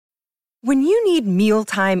When you need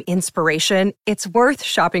mealtime inspiration, it's worth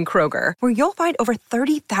shopping Kroger, where you'll find over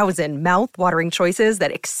 30,000 mouth-watering choices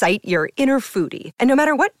that excite your inner foodie. And no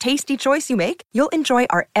matter what tasty choice you make, you'll enjoy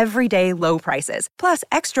our everyday low prices, plus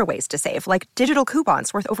extra ways to save, like digital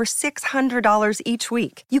coupons worth over $600 each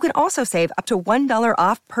week. You can also save up to $1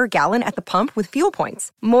 off per gallon at the pump with fuel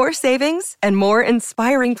points. More savings and more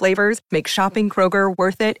inspiring flavors make shopping Kroger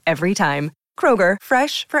worth it every time. Kroger,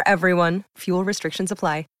 fresh for everyone. Fuel restrictions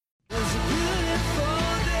apply.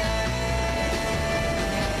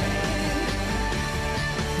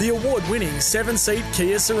 The award-winning 7-seat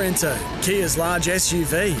Kia Sorento, Kia's large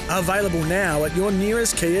SUV, available now at your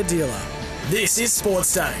nearest Kia dealer. This is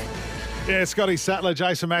Sports Day. Yeah, Scotty Sattler,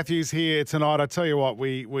 Jason Matthews here tonight. I tell you what,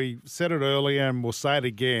 we said it earlier and we'll say it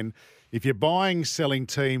again. If you're buying, selling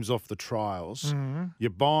teams off the trials, you're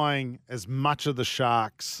buying as much of the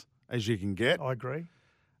Sharks as you can get. I agree.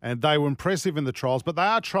 And they were impressive in the trials, but they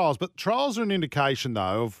are trials. But trials are an indication,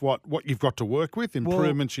 though, of what you've got to work with,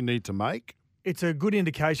 improvements you need to make. It's a good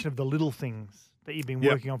indication of the little things that you've been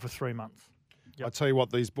working on for 3 months. I tell you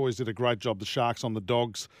what, these boys did a great job, the Sharks on the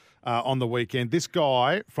Dogs on the weekend. This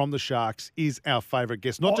guy from the Sharks is our favourite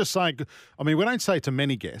guest. Not just saying, I mean, we don't say it to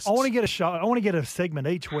many guests. I want to get a show. I want to get a segment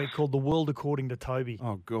each week called The World According to Toby.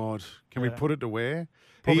 Oh, God. Can we put it to where?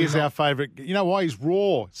 Probably he is not. our favourite. You know why? He's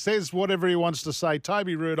raw. Says whatever he wants to say.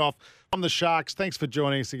 Toby Rudolph from the Sharks. Thanks for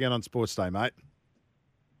joining us again on Sports Day, mate.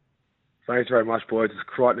 Thanks very much, boys. It's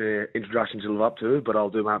quite an introduction to live up to, but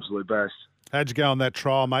I'll do my absolute best. How'd you go on that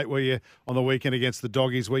trial, mate? Were you on the weekend against the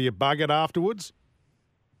Doggies? Were you buggered afterwards?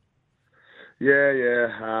 Yeah.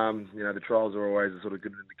 The trials are always a sort of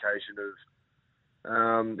good indication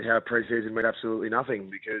of how pre-season meant absolutely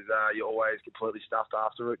nothing because you're always completely stuffed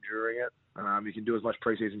after it, during it. You can do as much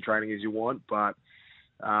pre-season training as you want, but,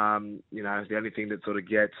 the only thing that sort of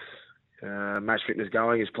gets match fitness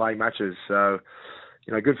going is playing matches. So,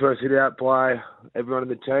 good first hit out by everyone in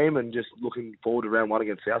the team and just looking forward to round one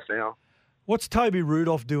against South now. What's Toby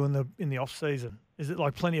Rudolph doing in the off-season? Is it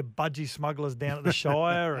like plenty of budgie smugglers down at the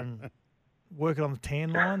Shire and working on the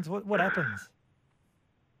tan lines? What happens?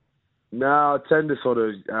 No, I tend to sort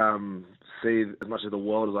of see as much of the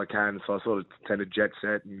world as I can, so I sort of tend to jet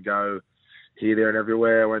set and go here, there and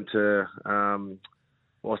everywhere. I went to,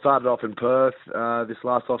 I started off in Perth this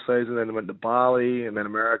last off-season, then I went to Bali and then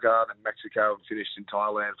America, then Mexico, and finished in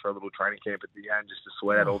Thailand for a little training camp at the end just to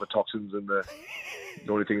sweat out all the toxins and the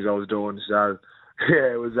naughty things I was doing. So,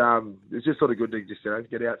 yeah, it was just sort of good to just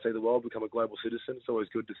get out, see the world, become a global citizen. It's always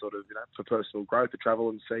good to sort of, for personal growth, to travel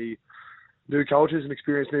and see new cultures and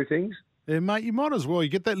experience new things. Yeah, mate, you might as well. You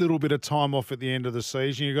get that little bit of time off at the end of the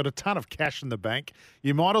season. You've got a ton of cash in the bank.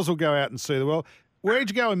 You might as well go out and see the world.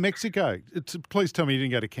 Where'd you go in Mexico? Please tell me you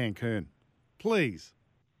didn't go to Cancun. Please.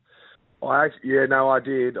 I did. I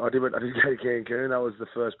did go to Cancun. That was the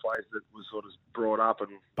first place that was sort of brought up, and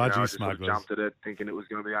I just sort of jumped at it, thinking it was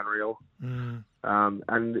going to be unreal.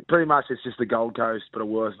 And pretty much it's just the Gold Coast, but a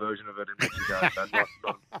worse version of it in Mexico.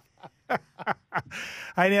 So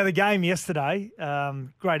Hey, now the game yesterday,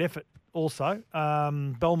 great effort. Also,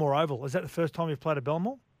 Belmore Oval. Is that the first time you've played at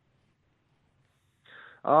Belmore?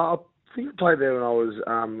 I think I played there when I was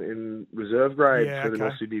in reserve grade for the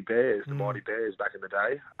North Sydney Bears, the Mighty Bears back in the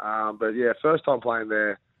day. But yeah, first time playing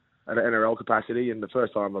there at an NRL capacity, and the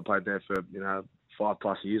first time I played there for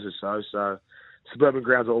 5+ years or so. So suburban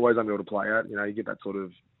grounds are always unreal to play at. You get that sort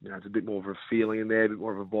of it's a bit more of a feeling in there, a bit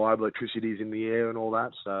more of a vibe, electricity's in the air and all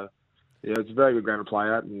that. So yeah, it's a very good ground to play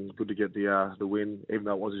at, and good to get the win, even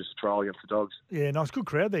though it was just a trial against the Dogs. Yeah, nice, good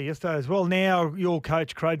crowd there yesterday as well. Now, your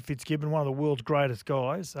coach, Craig Fitzgibbon, one of the world's greatest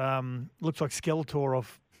guys, looks like Skeletor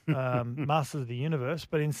of Masters of the Universe.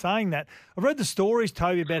 But in saying that, I've read the stories,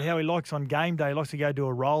 Toby, about how he likes on game day, he likes to go do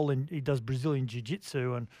a roll, and he does Brazilian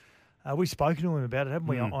Jiu-Jitsu, and we've spoken to him about it, haven't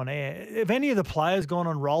we, on air? Have any of the players gone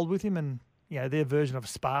on rolled with him and their version of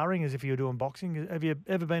sparring as if you were doing boxing? Have you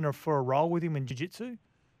ever been for a roll with him in Jiu-Jitsu?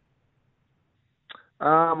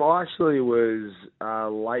 I actually was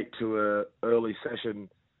late to an early session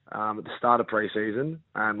at the start of pre-season,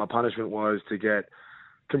 and my punishment was to get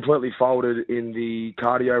completely folded in the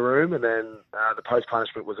cardio room, and then the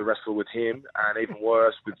post-punishment was a wrestle with him, and even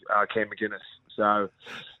worse with Cam McGuinness. So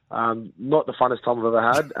not the funnest time I've ever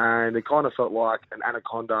had, and it kind of felt like an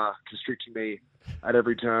anaconda constricting me at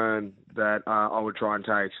every turn that I would try and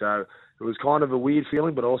take. So it was kind of a weird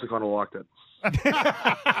feeling, but I also kind of liked it.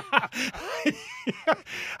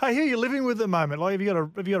 Hey, who are you living with at the moment? Have you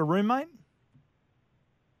got a roommate?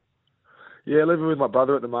 Yeah, living with my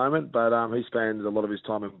brother at the moment, but he spends a lot of his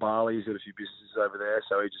time in Bali. He's got a few businesses over there,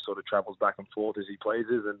 so he just sort of travels back and forth as he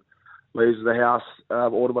pleases. And leaves the house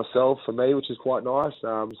order myself for me, which is quite nice.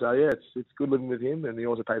 So yeah, it's good living with him, and he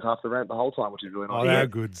also pays half the rent the whole time, which is really nice. Oh, they're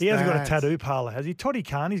good. He hasn't got a tattoo parlour, has he? Toddy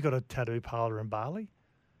Carney's got a tattoo parlour in Bali.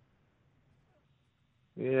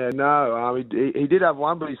 Yeah, no, he did have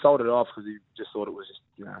one, but he sold it off because he just thought it was just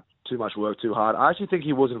too much work, too hard. I actually think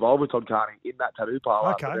he was involved with Todd Carney in that tattoo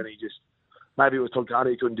parlour, but then maybe it was Todd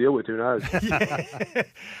Carney he couldn't deal with. Who knows?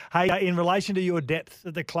 Hey, in relation to your depth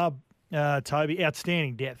at the club, Toby,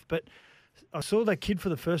 outstanding depth. But I saw that kid for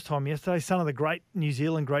the first time yesterday, son of the great New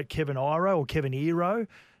Zealand great Kevin Iro or Kevin Iro,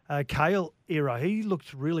 Kale Iro. He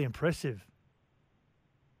looked really impressive.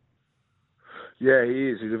 Yeah, he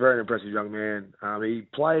is. He's a very impressive young man. He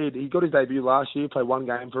got his debut last year, played one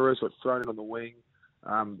game for us, got thrown in on the wing.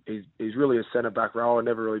 He's really a centre-back rower,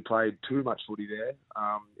 never really played too much footy there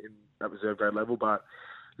in that reserve grade level. But,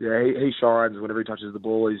 yeah, he shines whenever he touches the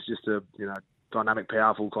ball. He's just a dynamic,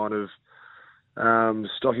 powerful kind of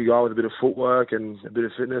stocky guy with a bit of footwork and a bit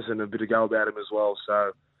of fitness and a bit of go about him as well.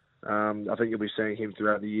 So I think you'll be seeing him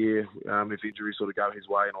throughout the year if injuries sort of go his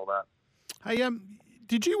way and all that. Hey,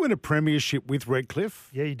 did you win a premiership with Redcliffe?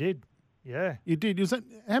 Yeah, you did. Yeah. You did. Was that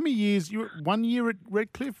how many years? You were 1 year at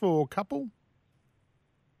Redcliffe or a couple?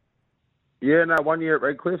 Yeah, no, 1 year at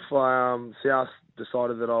Redcliffe. South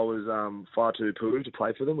decided that I was far too poor to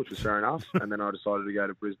play for them, which was fair enough. And then I decided to go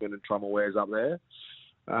to Brisbane and try my wares up there.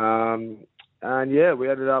 And yeah, we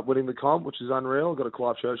ended up winning the comp, which is unreal. Got a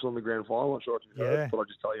Clive Churchill in the grand final. Not sure if you heard, but I'll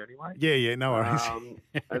just tell you anyway. Yeah, no worries.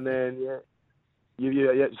 And then, yeah,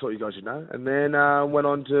 just thought you guys should know. And then went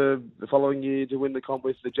on to the following year to win the comp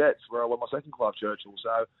with the Jets, where I won my second Clive Churchill.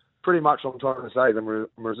 So pretty much what I'm trying to say is I'm a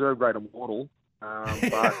reserve grade immortal.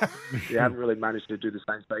 But you haven't really managed to do the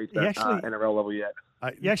same feat at NRL level yet.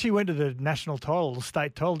 You actually went to the national title, the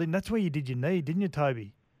state title, didn't? That's where you did your knee, didn't you,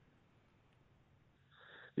 Toby?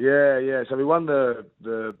 Yeah. So we won the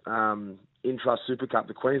Intrust Super Cup,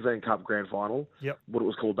 the Queensland Cup grand final, what it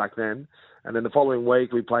was called back then. And then the following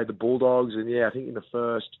week we played the Bulldogs, and I think in the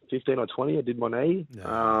first 15 or 20 I did my knee.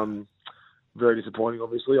 Yeah. Very disappointing,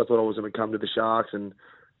 obviously. I thought I was going to come to the Sharks and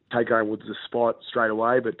take home with the spot straight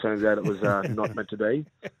away, but turns out it was not meant to be.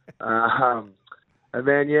 And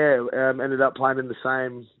then ended up playing in the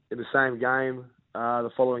same game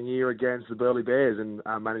the following year against the Burleigh Bears, and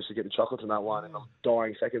managed to get the chocolates in that one in the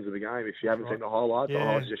dying seconds of the game. If you haven't seen the highlights,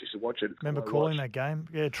 I suggest you should watch it. Remember calling that game?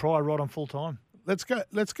 Yeah, try right on full time. Let's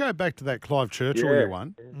go back to that Clive Churchill you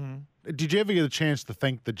won. Yeah. Did you ever get a chance to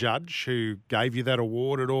thank the judge who gave you that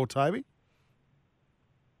award at all, Toby?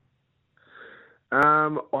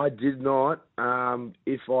 I did not.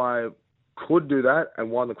 If I could do that and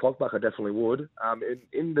wind the clock back, I definitely would.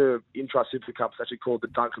 In the Intrust Super Cup, it's actually called the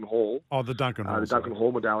Duncan Hall. Oh, the Duncan Hall. The Duncan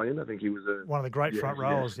Hall medallion. I think he was one of the great front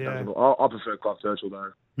rowers. Yeah. I prefer Clive Churchill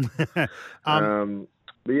though.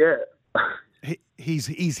 But yeah.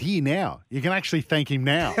 He's here now. You can actually thank him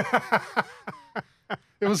now.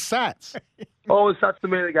 It was Sats. Oh, it was Sats the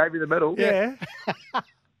man that gave you the medal. Yeah.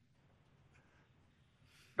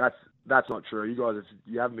 That's not true. You guys,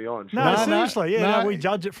 you have me on. No, seriously. No, we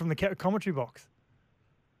judge it from the commentary box.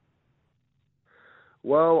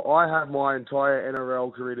 Well, I have my entire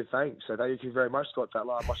NRL career to thank, so thank you very much, Scott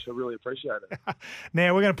Tatler. I really appreciate it.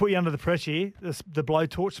 Now, we're going to put you under the pressure here, the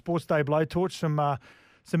blowtorch, Sports Day blowtorch,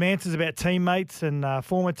 some answers about teammates and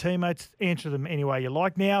former teammates. Answer them any way you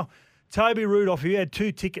like. Now, Toby Rudolph, you had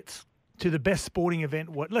 2 tickets to the best sporting event.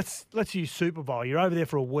 Let's use Super Bowl. You're over there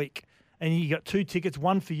for a week, and you got 2 tickets,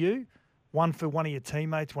 one for you, one for one of your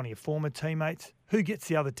teammates, one of your former teammates. Who gets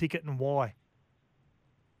the other ticket and why?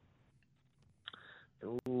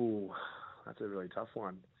 Ooh, that's a really tough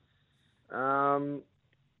one. Off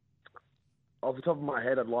the top of my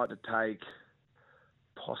head, I'd like to take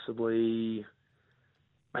possibly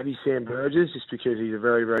maybe Sam Burgess, just because he's a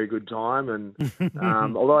very, very good time. And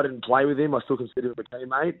although I didn't play with him, I still consider him a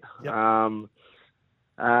teammate. Yep.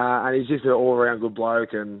 And he's just an all-around good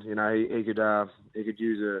bloke, and he could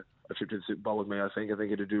use a trip to the Super Bowl with me. I think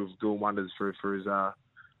it'd do wonders for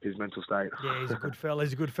his mental state. Yeah, he's a good fella.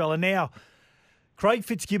 He's a good fella. Now, Craig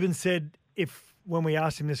Fitzgibbon said, when we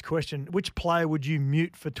asked him this question, which player would you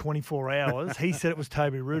mute for 24 hours? He said it was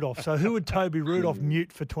Toby Rudolph. So who would Toby Rudolph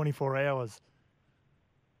mute for 24 hours?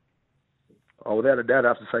 Oh, without a doubt, I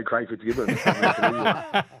have to say Craig Fitzgibbon.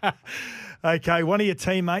 Okay, one of your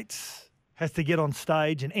teammates has to get on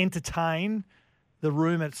stage and entertain the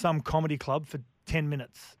room at some comedy club for 10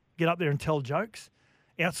 minutes. Get up there and tell jokes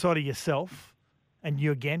outside of yourself. And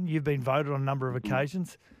you've been voted on a number of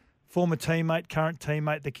occasions. Former teammate, current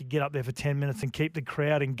teammate that could get up there for 10 minutes and keep the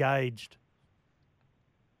crowd engaged.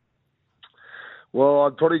 Well,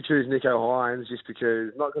 I'd probably choose Nico Hines just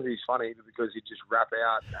because, not because he's funny, but because he'd just rap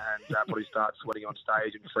out and probably start sweating on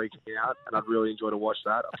stage and freaking out. And I'd really enjoy to watch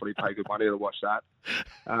that. I'd probably pay good money to watch that.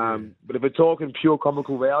 But if we're talking pure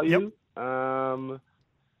comical value, you know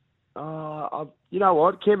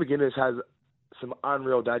what? Cam McInnes has some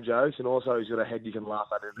unreal dad jokes, and also he's got a head you can laugh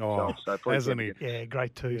at in himself. So probably hasn't he? Yeah,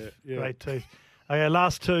 great tooth. Yeah. Great tooth. Okay,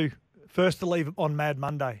 last two. First to leave on Mad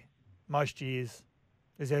Monday, most years.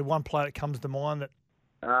 Is there one player that comes to mind that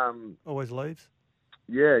always leaves?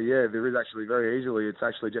 Yeah, there is actually very easily. It's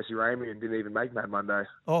actually Jesse Ramian didn't even make Mad Monday.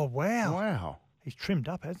 Oh, wow. Wow. He's trimmed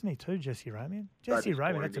up, hasn't he, too, Jesse Ramian? Jesse So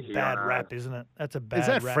Ramian, that's a disappointing to bad hear, rap, isn't it? That's a bad Is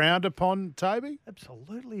that rap. frowned upon, Toby?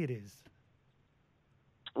 Absolutely it is.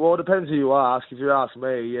 Well, it depends who you ask. If you ask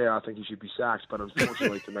me, yeah, I think he should be sacked. But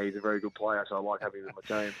unfortunately to me, he's a very good player, so I like having him in my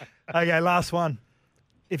team. Okay, last one.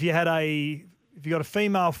 If you got a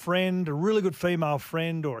female friend, a really good female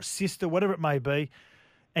friend or a sister, whatever it may be,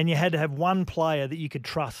 and you had to have one player that you could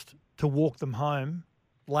trust to walk them home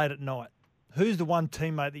late at night, who's the one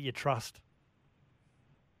teammate that you trust?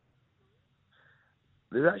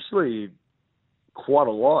 There's actually quite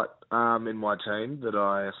a lot in my team that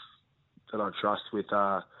I trust with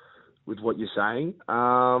what you're saying.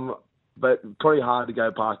 But probably hard to go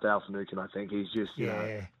past Al Finucane. I think he's just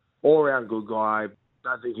all around good guy.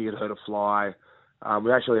 Don't think he could hurt a fly.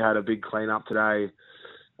 We actually had a big clean up today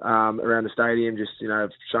around the stadium, just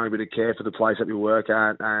showing a bit of care for the place that we work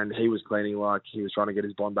at, and he was cleaning like he was trying to get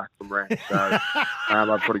his bond back from rent. So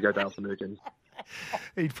I'd probably go to Al Finucane.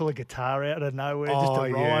 He'd pull a guitar out of nowhere, just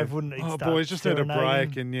arrive, wouldn't he? Boys, just had a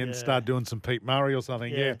break and start doing some Pete Murray or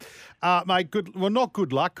something. Yeah. Mate, not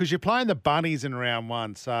good luck because you're playing the Bunnies in round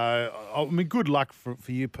one. So, I mean, good luck for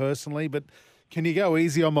you personally, but can you go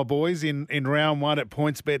easy on my boys in round one at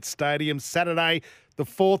PointsBet Stadium, Saturday, the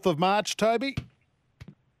 4th of March, Toby?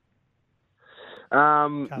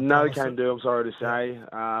 No, can do. I'm sorry to say.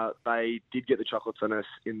 They did get the chocolates on us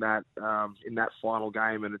in that final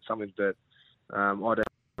game, and it's something that I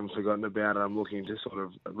haven't forgotten about. I'm looking to sort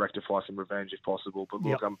of rectify some revenge if possible. But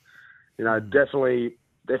look, I'm, definitely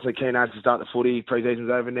keen to start the footy. Pre-season's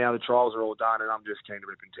over now. The trials are all done, and I'm just keen to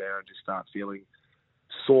rip and tear and just start feeling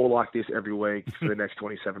sore like this every week for the next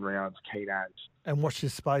 27 rounds. Keen as. And watch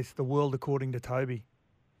this space. The world according to Toby.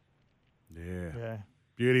 Yeah.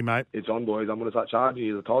 Beauty, mate. It's on, boys. I'm going to start charging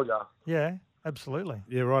you, as I told you. Yeah, absolutely.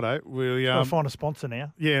 Yeah, righto. We'll Got to find a sponsor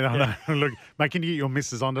now. Yeah, no. Look, mate, can you get your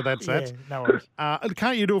missus onto that, Sats? Yeah, no worries.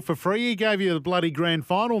 Can't you do it for free? He gave you the bloody grand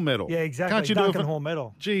final medal. Yeah, exactly. Can't you Duncan do it for Hall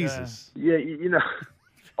medal. Jesus. Yeah,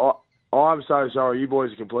 I'm so sorry. You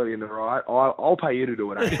boys are completely in the right. I'll pay you to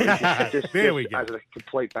do it. Actually. There we go. As a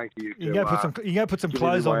complete thank you. You go put some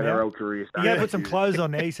clothes on now. Career You go put some clothes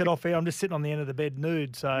on there. He said off air, I'm just sitting on the end of the bed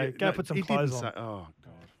nude. So put some clothes on. Oh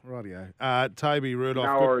God, rightio. Toby Rudolph.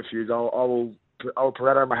 No, I refuse. I'll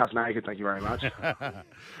Pareto in my house naked. Thank you very much.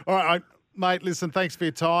 All right, mate. Listen, thanks for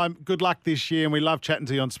your time. Good luck this year, and we love chatting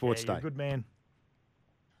to you on Sports You're Day. a good man.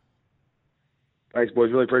 Thanks,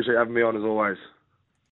 boys. Really appreciate having me on as always.